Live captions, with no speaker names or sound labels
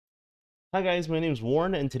Hi guys, my name is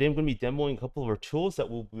Warren, and today I'm going to be demoing a couple of our tools that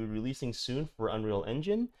we'll be releasing soon for Unreal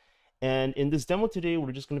Engine. And in this demo today,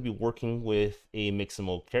 we're just going to be working with a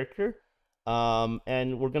Mixamo character.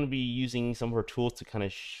 And we're going to be using some of our tools to kind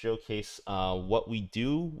of showcase what we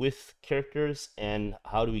do with characters and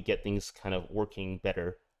how do we get things kind of working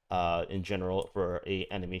better in general for a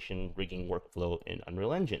animation rigging workflow in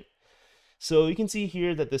Unreal Engine. So you can see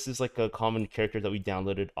here that this is like a common character that we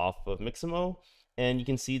downloaded off of Mixamo. And you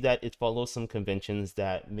can see that it follows some conventions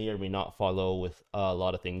that may or may not follow with a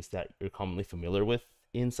lot of things that you're commonly familiar with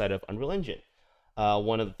inside of Unreal Engine.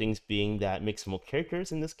 One of the things being that Mixamo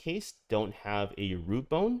characters in this case don't have a root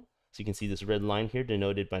bone. So you can see this red line here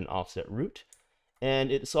denoted by an offset root.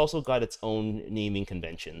 And it's also got its own naming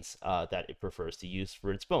conventions that it prefers to use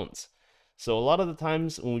for its bones. So a lot of the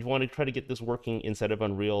times when we want to try to get this working inside of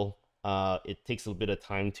Unreal, it takes a bit of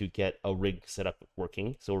time to get a rig set up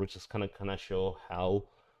working. So we're just kind of show how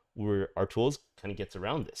our tools kind of gets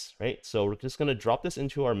around this, right? So we're just going to drop this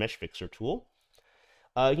into our mesh fixer tool.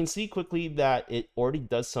 You can see quickly that it already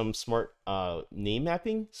does some smart name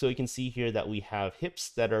mapping. So you can see here that we have hips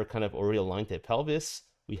that are kind of already aligned to pelvis.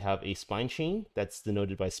 We have a spine chain that's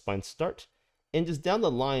denoted by spine start. And just down the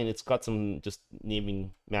line, it's got some just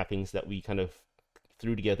naming mappings that we kind of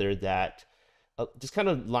threw together that just kind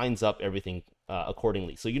of lines up everything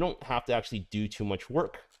accordingly. So you don't have to actually do too much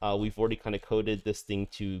work. We've already kind of coded this thing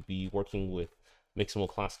to be working with Mixamo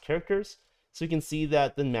class characters. So you can see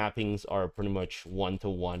that the mappings are pretty much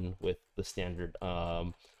one-to-one with the standard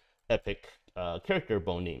epic character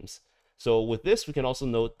bone names. So with this, we can also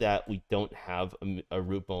note that we don't have a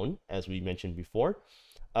root bone, as we mentioned before.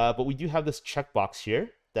 But we do have this checkbox here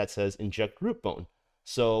that says inject root bone.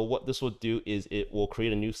 So what this will do is it will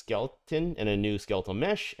create a new skeleton and a new skeletal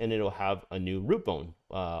mesh, and it'll have a new root bone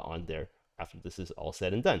on there after this is all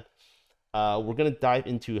said and done. We're going to dive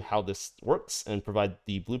into how this works and provide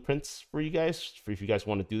the blueprints for you guys, for if you guys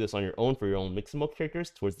want to do this on your own for your own Mixamo characters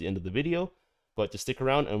towards the end of the video. But just stick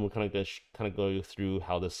around and we're kind of go through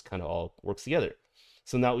how this kind of all works together.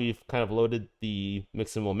 So now we've kind of loaded the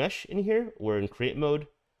Mixamo mesh in here. We're in create mode.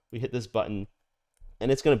 We hit this button and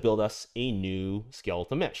it's going to build us a new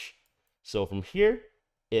skeletal mesh. So from here,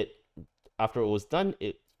 after it was done,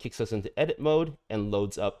 it kicks us into edit mode and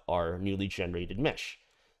loads up our newly generated mesh.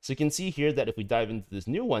 So you can see here that if we dive into this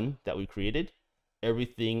new one that we created,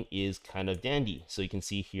 everything is kind of dandy. So you can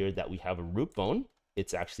see here that we have a root bone.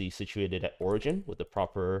 It's actually situated at origin with the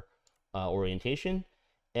proper orientation.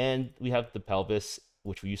 And we have the pelvis,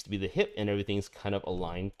 which used to be the hip, and everything's kind of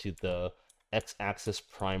aligned to the X-axis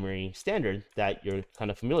primary standard that you're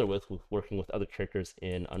kind of familiar with working with other characters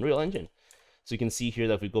in Unreal Engine. So you can see here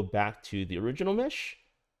that if we go back to the original mesh,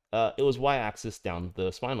 it was Y-axis down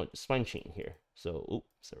the spine chain here. So, oops,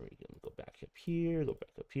 sorry, go back up here, go back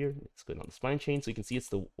up here. It's good on the spine chain. So you can see it's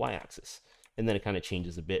the Y-axis. And then it kind of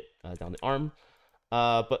changes a bit down the arm.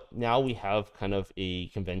 But now we have kind of a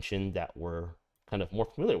convention that we're kind of more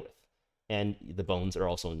familiar with. And the bones are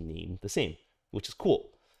also named the same, which is cool.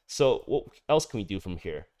 So what else can we do from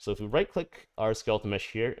here? So if we right click our skeleton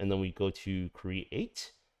mesh here, and then we go to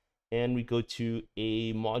create, and we go to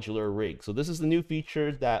a modular rig. So this is the new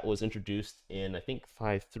feature that was introduced in, I think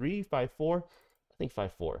 5.3, 5.4, I think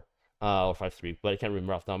 5.4 or 5.3, but I can't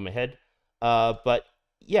remember off the top of my head. But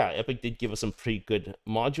yeah, Epic did give us some pretty good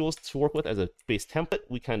modules to work with as a base template.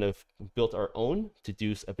 We kind of built our own to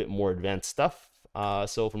do a bit more advanced stuff.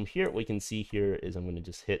 So from here, what we can see here is I'm going to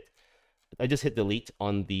just hit delete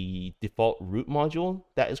on the default root module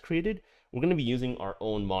that is created. We're going to be using our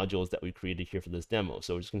own modules that we created here for this demo.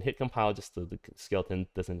 So we're just going to hit compile just so the skeleton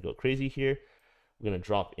doesn't go crazy here. We're going to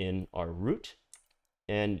drop in our root.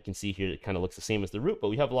 And you can see here it kind of looks the same as the root, but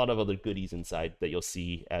we have a lot of other goodies inside that you'll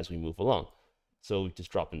see as we move along. So we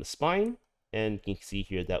just drop in the spine, and you can see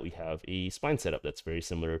here that we have a spine setup that's very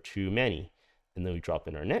similar to Manny. And then we drop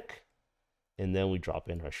in our neck, and then we drop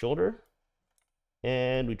in our shoulder,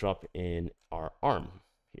 and we drop in our arm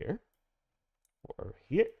here, or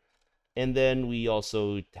here. And then we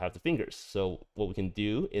also have the fingers. So what we can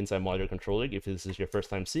do inside Modular Controller, if this is your first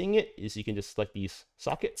time seeing it, is you can just select these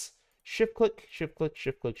sockets, shift click, shift click,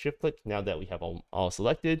 shift click, shift click. Now that we have all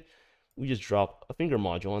selected, we just drop a finger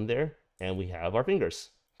module on there, and we have our fingers.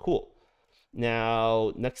 Cool.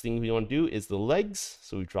 Now, next thing we want to do is the legs.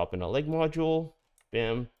 So we drop in a leg module,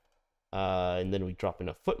 bam. And then we drop in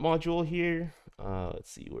a foot module here.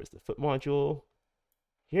 Let's see, where's the foot module?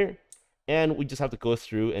 Here. And we just have to go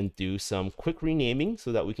through and do some quick renaming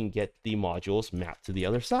so that we can get the modules mapped to the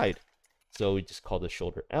other side. So we just call the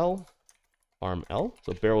shoulder L, arm L.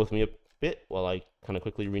 So bear with me a bit while I kind of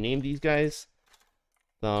quickly rename these guys.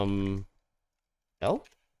 Thumb L,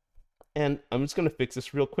 And I'm just going to fix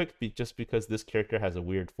this real quick just because this character has a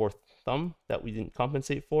weird fourth thumb that we didn't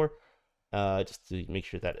compensate for. Just to make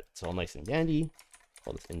sure that it's all nice and dandy.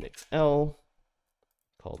 Call this index L.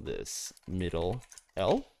 Call this middle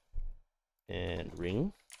L. And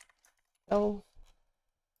ring L.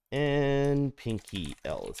 And pinky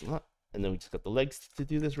L is not. And then we just got the legs to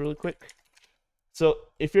do this really quick. So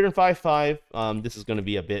if you're in 5.5, this is going to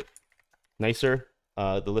be a bit nicer.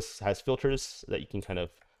 The list has filters that you can kind of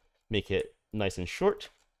make it nice and short.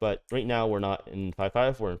 But right now we're not in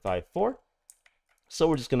 5.5, we're in 5.4. So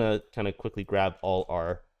we're just going to kind of quickly grab all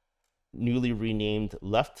our newly renamed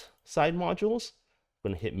left side modules. We're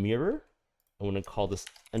going to hit mirror. I'm going to call this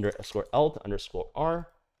underscore L to underscore R.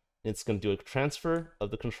 And it's going to do a transfer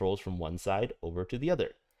of the controls from one side over to the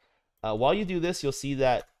other. While you do this, you'll see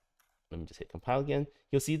that, let me just hit compile again.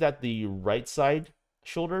 You'll see that the right side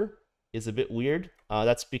shoulder is a bit weird.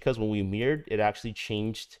 That's because when we mirrored, it actually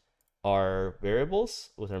changed our variables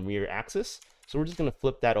with our mirror axis. So we're just going to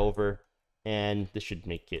flip that over, and this should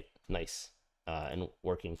make it nice and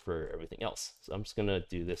working for everything else. So I'm just going to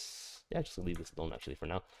do this. Yeah, just leave this alone actually for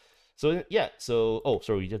now. So yeah, so, oh,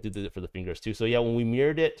 sorry, we just did it for the fingers too. So yeah, when we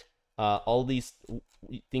mirrored it, all these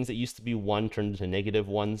things that used to be 1 turned into negative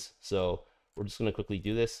ones. So we're just going to quickly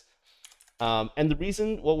do this. And the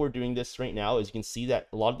reason why we're doing this right now is you can see that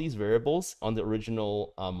a lot of these variables on the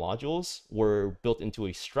original modules were built into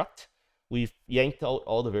a struct. We've yanked out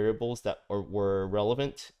all the variables that were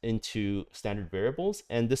relevant into standard variables,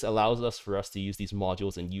 and this allows us for us to use these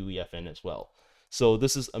modules in UEFN as well. So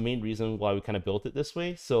this is a main reason why we kind of built it this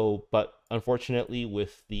way. So, but unfortunately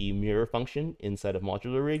with the mirror function inside of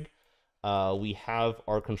Modular Rig, we have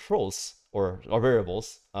our controls or our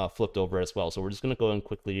variables flipped over as well. So we're just going to go and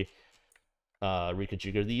quickly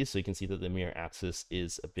reconfigure these so you can see that the mirror axis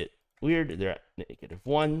is a bit weird. They're at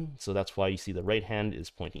 -1, so that's why you see the right hand is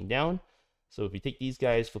pointing down. So if you take these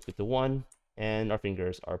guys, flip it to 1, and our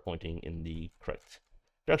fingers are pointing in the correct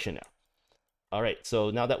direction now. All right,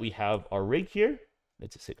 so now that we have our rig here,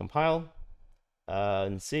 let's just hit compile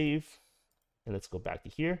and save, and let's go back to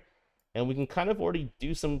here. And we can kind of already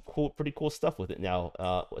do some pretty cool stuff with it now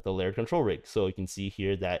with a layered control rig. So you can see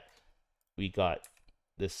here that we got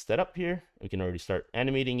this setup here. We can already start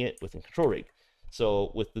animating it within control rig.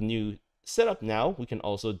 So with the new setup now, we can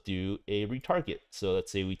also do a retarget. So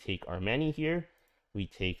let's say we take our Manny here, we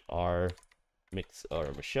take our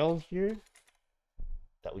Michelle here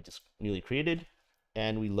that we just newly created,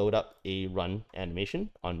 and we load up a run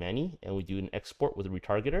animation on Manny, and we do an export with a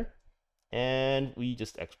retargeter, and we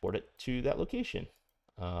just export it to that location.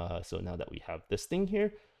 So now that we have this thing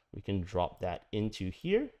here, we can drop that into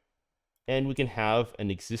here, and we can have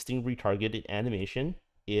an existing retargeted animation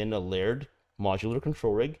in a layered modular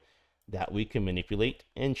control rig that we can manipulate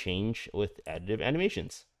and change with additive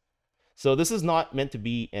animations. So this is not meant to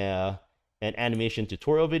be an animation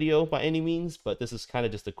tutorial video by any means, but this is kind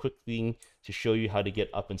of just a quick thing to show you how to get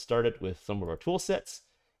up and started with some of our tool sets.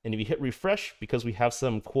 And if you hit refresh, because we have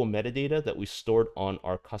some cool metadata that we stored on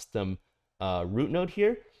our custom root node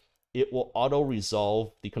here, it will auto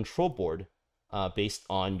resolve the control board based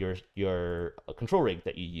on your control rig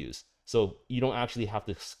that you use. So you don't actually have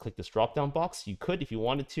to click this drop down box. You could if you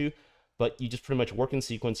wanted to, but you just pretty much work in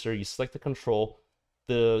sequencer. You select the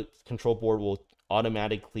control board will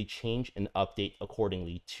automatically change and update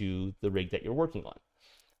accordingly to the rig that you're working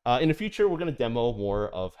on. In the future, we're going to demo more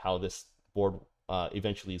of how this board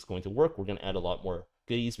eventually is going to work. We're going to add a lot more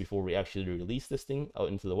goodies before we actually release this thing out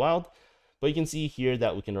into the wild. But you can see here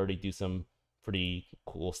that we can already do some pretty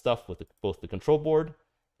cool stuff with both the control board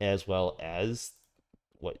as well as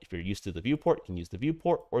if you're used to the viewport, you can use the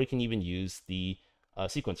viewport, or you can even use the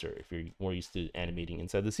sequencer if you're more used to animating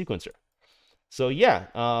inside the sequencer. So yeah,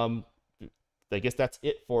 I guess that's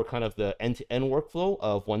it for kind of the end-to-end workflow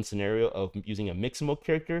of one scenario of using a Mixamo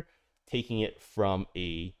character, taking it from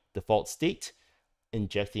a default state,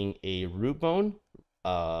 injecting a root bone,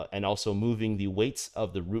 and also moving the weights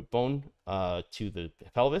of the root bone to the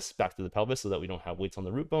pelvis, back to the pelvis, so that we don't have weights on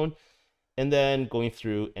the root bone, and then going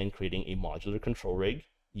through and creating a modular control rig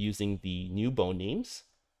using the new bone names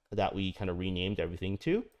that we kind of renamed everything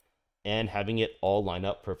to, and having it all line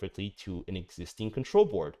up perfectly to an existing control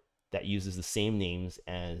board that uses the same names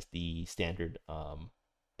as the standard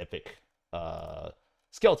Epic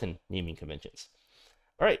skeleton naming conventions.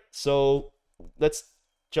 All right, so let's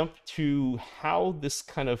jump to how this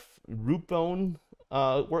kind of root bone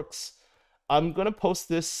works. I'm gonna post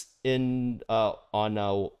this in on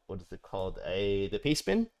what is it called, the paste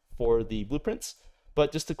bin for the blueprints.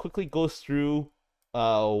 But just to quickly go through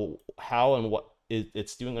how and what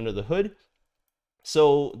it's doing under the hood.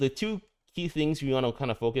 So the two key things we want to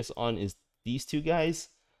kind of focus on is these two guys,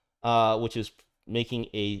 which is making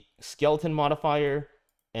a skeleton modifier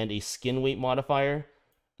and a skin weight modifier.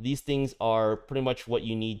 These things are pretty much what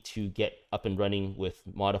you need to get up and running with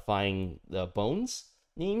modifying the bones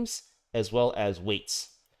names as well as weights.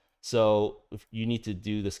 So you need to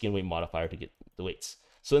do the skin weight modifier to get the weights.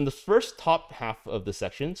 So in the first top half of the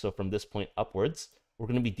section, so from this point upwards, we're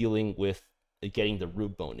going to be dealing with getting the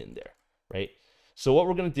root bone in there, right? So what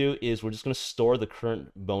we're going to do is we're just going to store the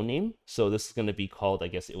current bone name. So this is going to be called, I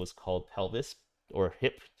guess it was called pelvis or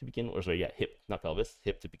hip to begin with. Or sorry, yeah, hip, not pelvis,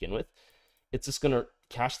 hip to begin with. It's just going to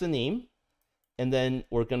cache the name, and then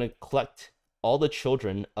we're going to collect all the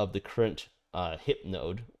children of the current hip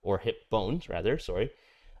node, or hip bones rather, sorry,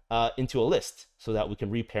 into a list so that we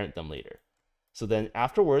can reparent them later. So then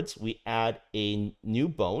afterwards, we add a new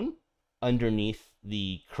bone underneath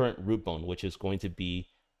the current root bone, which is going to be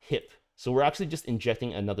hip. So we're actually just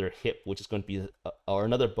injecting another hip, which is going to be, or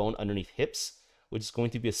another bone underneath hips, which is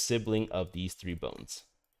going to be a sibling of these three bones.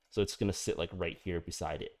 So it's going to sit like right here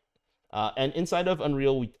beside it. And inside of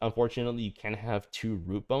Unreal, unfortunately, you can't have two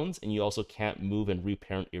root bones, and you also can't move and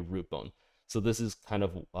reparent a root bone. So this is kind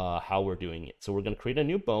of how we're doing it. So we're going to create a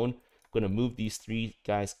new bone, going to move these three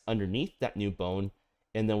guys underneath that new bone,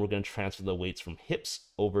 and then we're going to transfer the weights from hips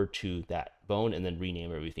over to that bone, and then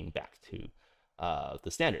rename everything back to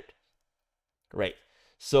the standard. Right.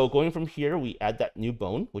 So going from here, we add that new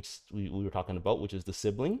bone, which we were talking about, which is the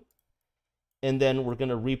sibling. And then we're going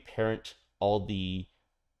to reparent all the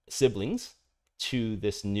siblings to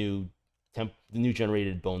this new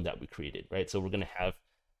generated bone that we created, right? So we're going to have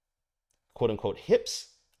quote unquote hips,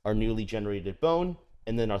 our newly generated bone,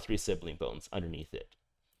 and then our three sibling bones underneath it.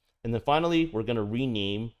 And then finally, we're going to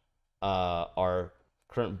rename our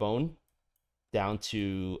current bone down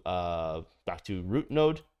to back to root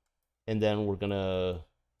node. And then we're going to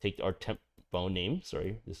take our temp bone name.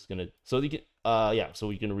 Sorry, this is going to, so you can, so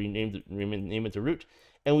we can rename it to root.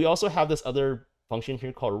 And we also have this other function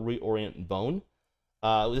here called reorient bone.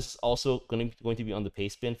 This is also going to be on the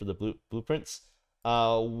paste bin for the blueprints.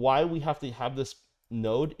 Why we have to have this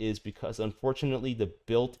node is because unfortunately the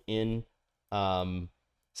built-in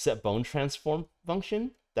set bone transform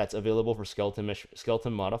function that's available for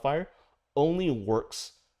skeleton modifier only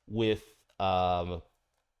works with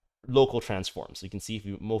local transforms. So you can see if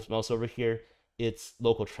you mouse over here, it's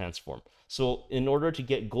local transform. So in order to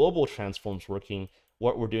get global transforms working,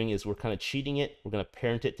 what we're doing is we're kind of cheating it. We're going to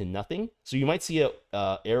parent it to nothing. So you might see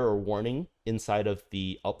a error warning inside of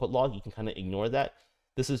the output log. You can kind of ignore that.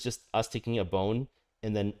 This is just us taking a bone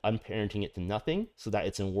and then unparenting it to nothing so that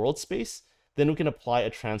it's in world space. Then we can apply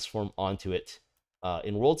a transform onto it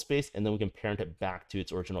in world space, and then we can parent it back to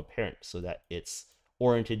its original parent so that it's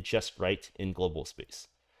oriented just right in global space.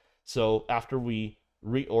 So after we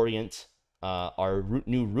reorient our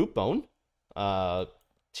new root bone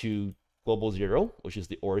to global 0, which is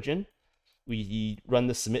the origin, we run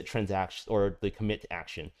the submit transaction or the commit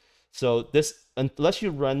action. So this, unless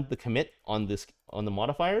you run the commit on the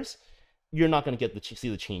modifiers, you're not going to get see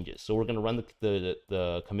the changes. So we're going to run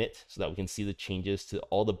the commit so that we can see the changes to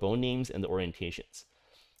all the bone names and the orientations.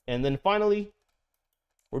 And then finally,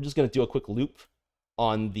 we're just going to do a quick loop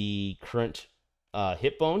on the current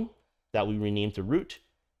hip bone that we renamed to root,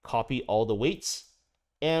 copy all the weights,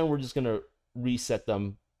 and we're just going to reset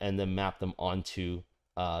them and then map them onto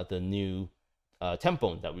the new temp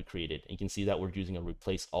bone that we created. And you can see that we're using a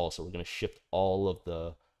replace all, so we're going to shift all of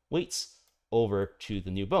the weights over to the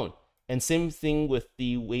new bone. And same thing with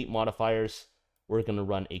the weight modifiers, we're going to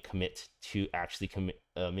run a commit to actually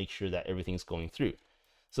make sure that everything's going through.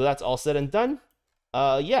 So that's all said and done.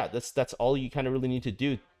 Yeah, that's all you kind of really need to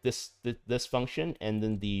do. This function and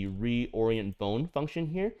then the reorient bone function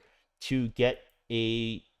here to get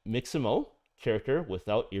a Mixamo character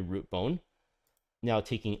without a root bone, now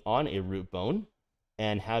taking on a root bone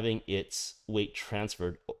and having its weight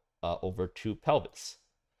transferred over to pelvis.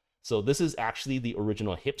 So this is actually the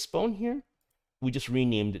original hips bone here. We just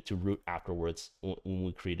renamed it to root afterwards when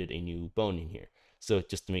we created a new bone in here. So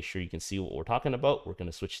just to make sure you can see what we're talking about, we're going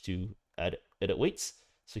to switch to edit weights.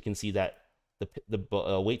 So you can see that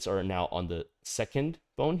the weights are now on the second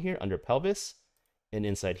bone here under pelvis. And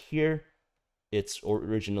inside here, it's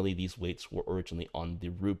originally, these weights were originally on the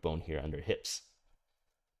root bone here under hips.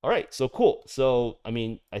 All right, so cool. So, I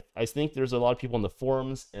mean, I think there's a lot of people on the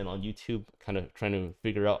forums and on YouTube kind of trying to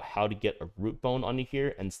figure out how to get a root bone onto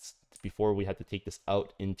here. And before we had to take this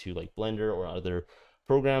out into like Blender or other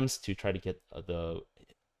programs to try to get the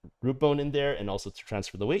root bone in there and also to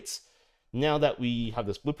transfer the weights. Now that we have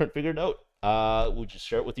this blueprint figured out, we'll just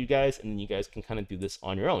share it with you guys, and then you guys can kind of do this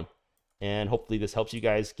on your own. And hopefully this helps you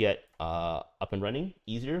guys get up and running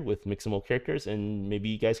easier with Mixamo characters, and maybe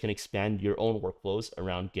you guys can expand your own workflows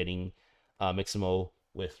around getting Mixamo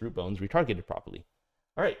with root bones retargeted properly.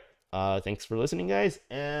 All right, thanks for listening, guys,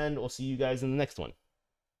 and we'll see you guys in the next one.